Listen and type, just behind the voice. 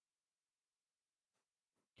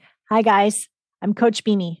Hi, guys. I'm Coach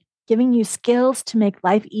Beanie, giving you skills to make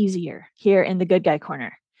life easier here in the Good Guy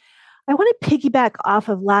Corner. I want to piggyback off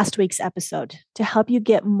of last week's episode to help you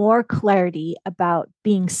get more clarity about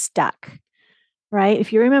being stuck, right?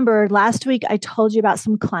 If you remember, last week I told you about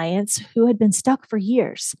some clients who had been stuck for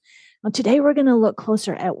years. Well, today we're going to look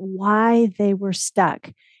closer at why they were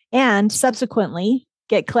stuck and subsequently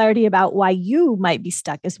get clarity about why you might be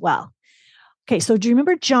stuck as well. Okay, so do you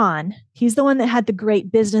remember John? He's the one that had the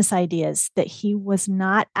great business ideas that he was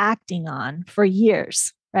not acting on for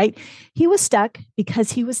years, right? He was stuck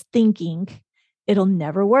because he was thinking it'll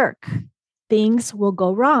never work. Things will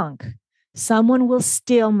go wrong. Someone will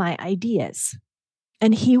steal my ideas.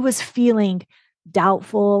 And he was feeling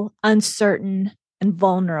doubtful, uncertain, and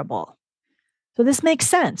vulnerable. So this makes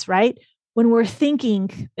sense, right? When we're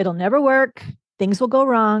thinking it'll never work, things will go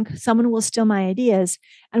wrong, someone will steal my ideas,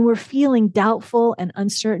 and we're feeling doubtful and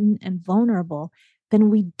uncertain and vulnerable, then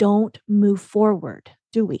we don't move forward,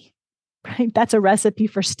 do we? Right? That's a recipe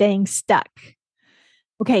for staying stuck.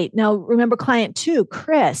 Okay, now remember client 2,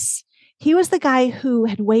 Chris. He was the guy who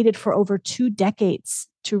had waited for over 2 decades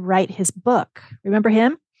to write his book. Remember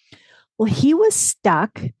him? Well, he was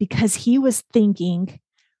stuck because he was thinking,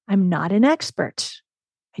 I'm not an expert.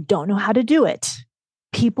 I don't know how to do it.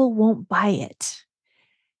 People won't buy it.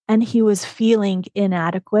 And he was feeling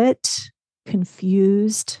inadequate,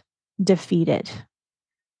 confused, defeated.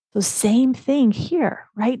 So same thing here,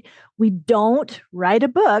 right? We don't write a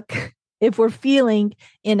book if we're feeling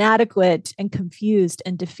inadequate and confused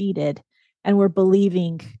and defeated, and we're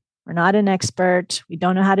believing we're not an expert, we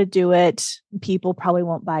don't know how to do it, and people probably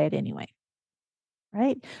won't buy it anyway.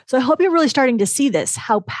 Right? So I hope you're really starting to see this,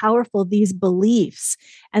 how powerful these beliefs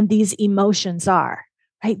and these emotions are,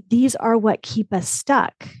 right? These are what keep us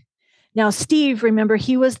stuck. Now, Steve, remember,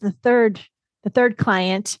 he was the third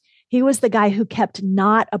client. He was the guy who kept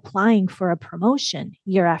not applying for a promotion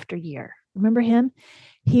year after year. Remember him?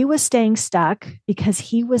 He was staying stuck because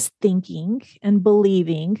he was thinking and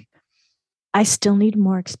believing, I still need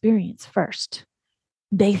more experience first.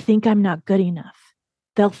 They think I'm not good enough.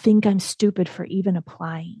 They'll think I'm stupid for even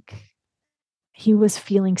applying. He was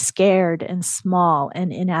feeling scared and small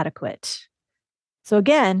and inadequate. So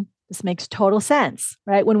again, this makes total sense,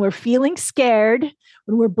 right? When we're feeling scared,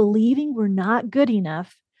 when we're believing we're not good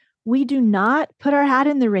enough, we do not put our hat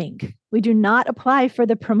in the ring. We do not apply for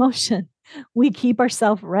the promotion. We keep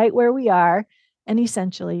ourselves right where we are, and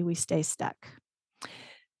essentially we stay stuck.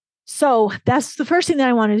 So that's the first thing that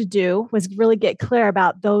I wanted to do, was really get clear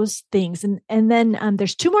about those things. And then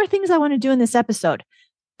there's 2 more things I want to do in this episode.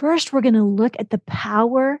 First, we're going to look at the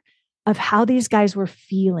power of how these guys were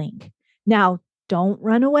feeling. Now, don't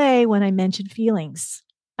run away when I mention feelings.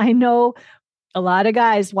 I know a lot of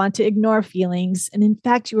guys want to ignore feelings. And in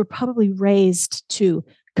fact, you were probably raised to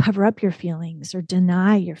cover up your feelings or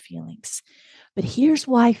deny your feelings. But here's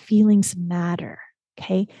why feelings matter,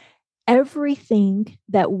 okay? Everything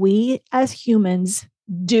that we as humans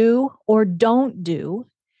do or don't do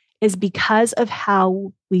is because of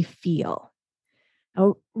how we feel.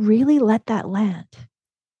 Now, really let that land.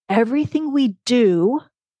 Everything we do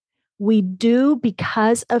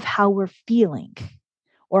because of how we're feeling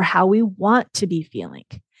or how we want to be feeling.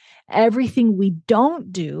 Everything we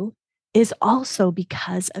don't do is also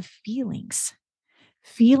because of feelings.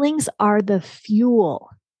 Feelings are the fuel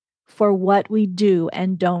for what we do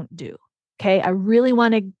and don't do. Okay, I really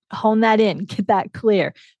want to hone that in, get that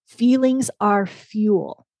clear. Feelings are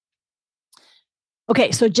fuel.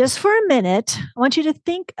 Okay, so just for a minute, I want you to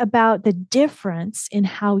think about the difference in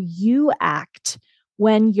how you act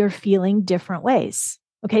when you're feeling different ways.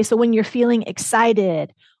 Okay, so when you're feeling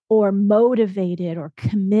excited or motivated or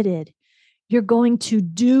committed, you're going to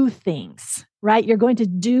do things, right? You're going to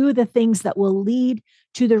do the things that will lead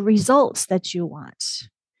to the results that you want.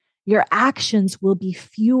 Your actions will be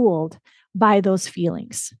fueled by those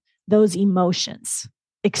feelings, those emotions,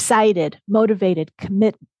 excited, motivated,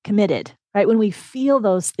 committed, right? When we feel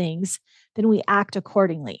those things, then we act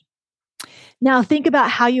accordingly. Now, think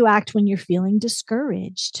about how you act when you're feeling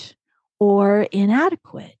discouraged or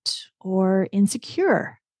inadequate or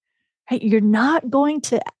insecure, right? You're not going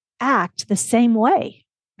to act the same way,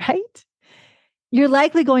 right? You're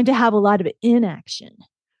likely going to have a lot of inaction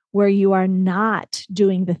where you are not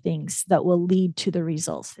doing the things that will lead to the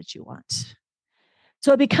results that you want.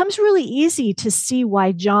 So it becomes really easy to see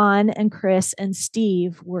why John and Chris and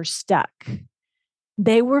Steve were stuck.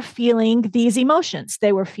 They were feeling these emotions.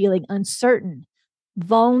 They were feeling uncertain,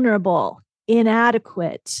 vulnerable,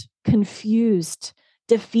 inadequate, confused,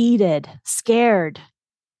 defeated, scared.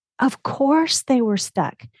 Of course, they were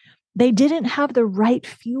stuck. They didn't have the right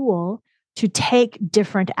fuel to take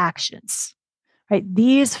different actions, right?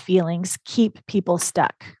 These feelings keep people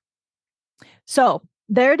stuck. So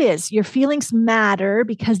there it is. Your feelings matter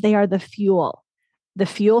because they are the fuel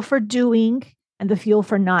for doing and the fuel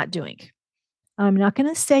for not doing. I'm not going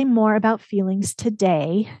to say more about feelings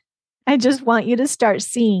today. I just want you to start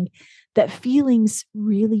seeing that feelings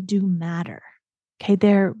really do matter. Okay,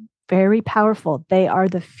 they're very powerful. They are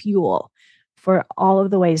the fuel for all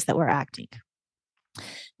of the ways that we're acting.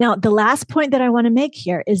 Now, the last point that I want to make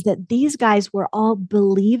here is that these guys were all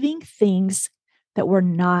believing things that were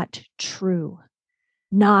not true,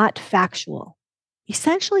 not factual.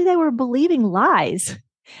 Essentially, they were believing lies,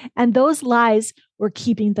 and those lies were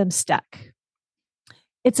keeping them stuck.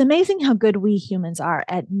 It's amazing how good we humans are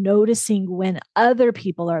at noticing when other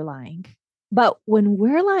people are lying. But when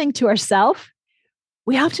we're lying to ourselves,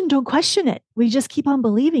 we often don't question it. We just keep on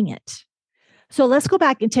believing it. So let's go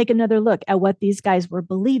back and take another look at what these guys were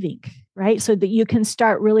believing, right? So that you can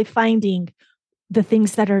start really finding the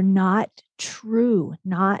things that are not true,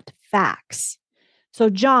 not facts. So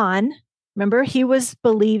John, remember, he was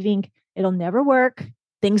believing it'll never work.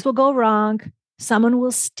 Things will go wrong. Someone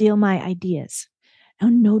will steal my ideas. Now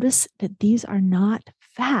notice that these are not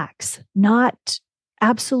facts, not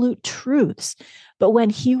absolute truths. But when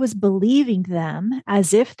he was believing them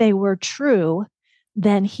as if they were true,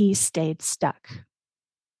 then he stayed stuck.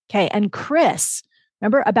 Okay. And Chris,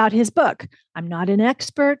 remember about his book, I'm not an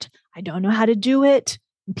expert. I don't know how to do it.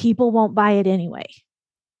 People won't buy it anyway.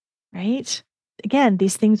 Right? Again,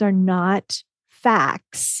 these things are not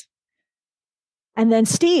facts. And then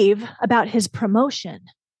Steve, about his promotion,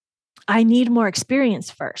 I need more experience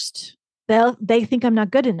first. They think I'm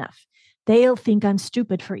not good enough. They'll think I'm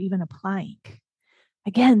stupid for even applying.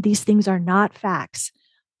 Again, these things are not facts,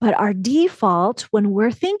 but our default when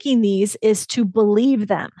we're thinking these is to believe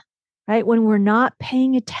them, right? When we're not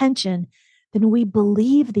paying attention, then we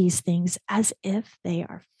believe these things as if they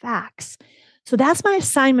are facts. So that's my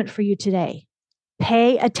assignment for you today.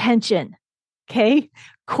 Pay attention, okay?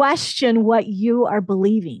 Question what you are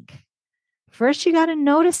believing. First, you got to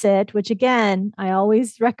notice it, which again, I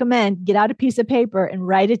always recommend get out a piece of paper and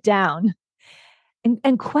write it down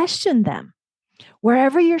and question them.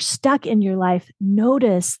 Wherever you're stuck in your life,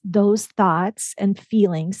 notice those thoughts and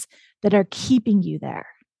feelings that are keeping you there.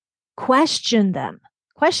 Question them.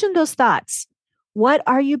 Question those thoughts. What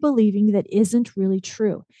are you believing that isn't really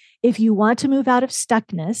true? If you want to move out of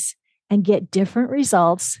stuckness and get different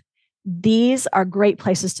results, these are great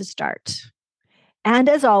places to start. And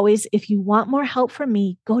as always, if you want more help from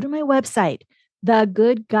me, go to my website,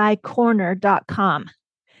 thegoodguycorner.com.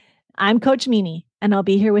 I'm Coach Mimi, and I'll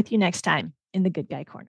be here with you next time in the Good Guy Corner.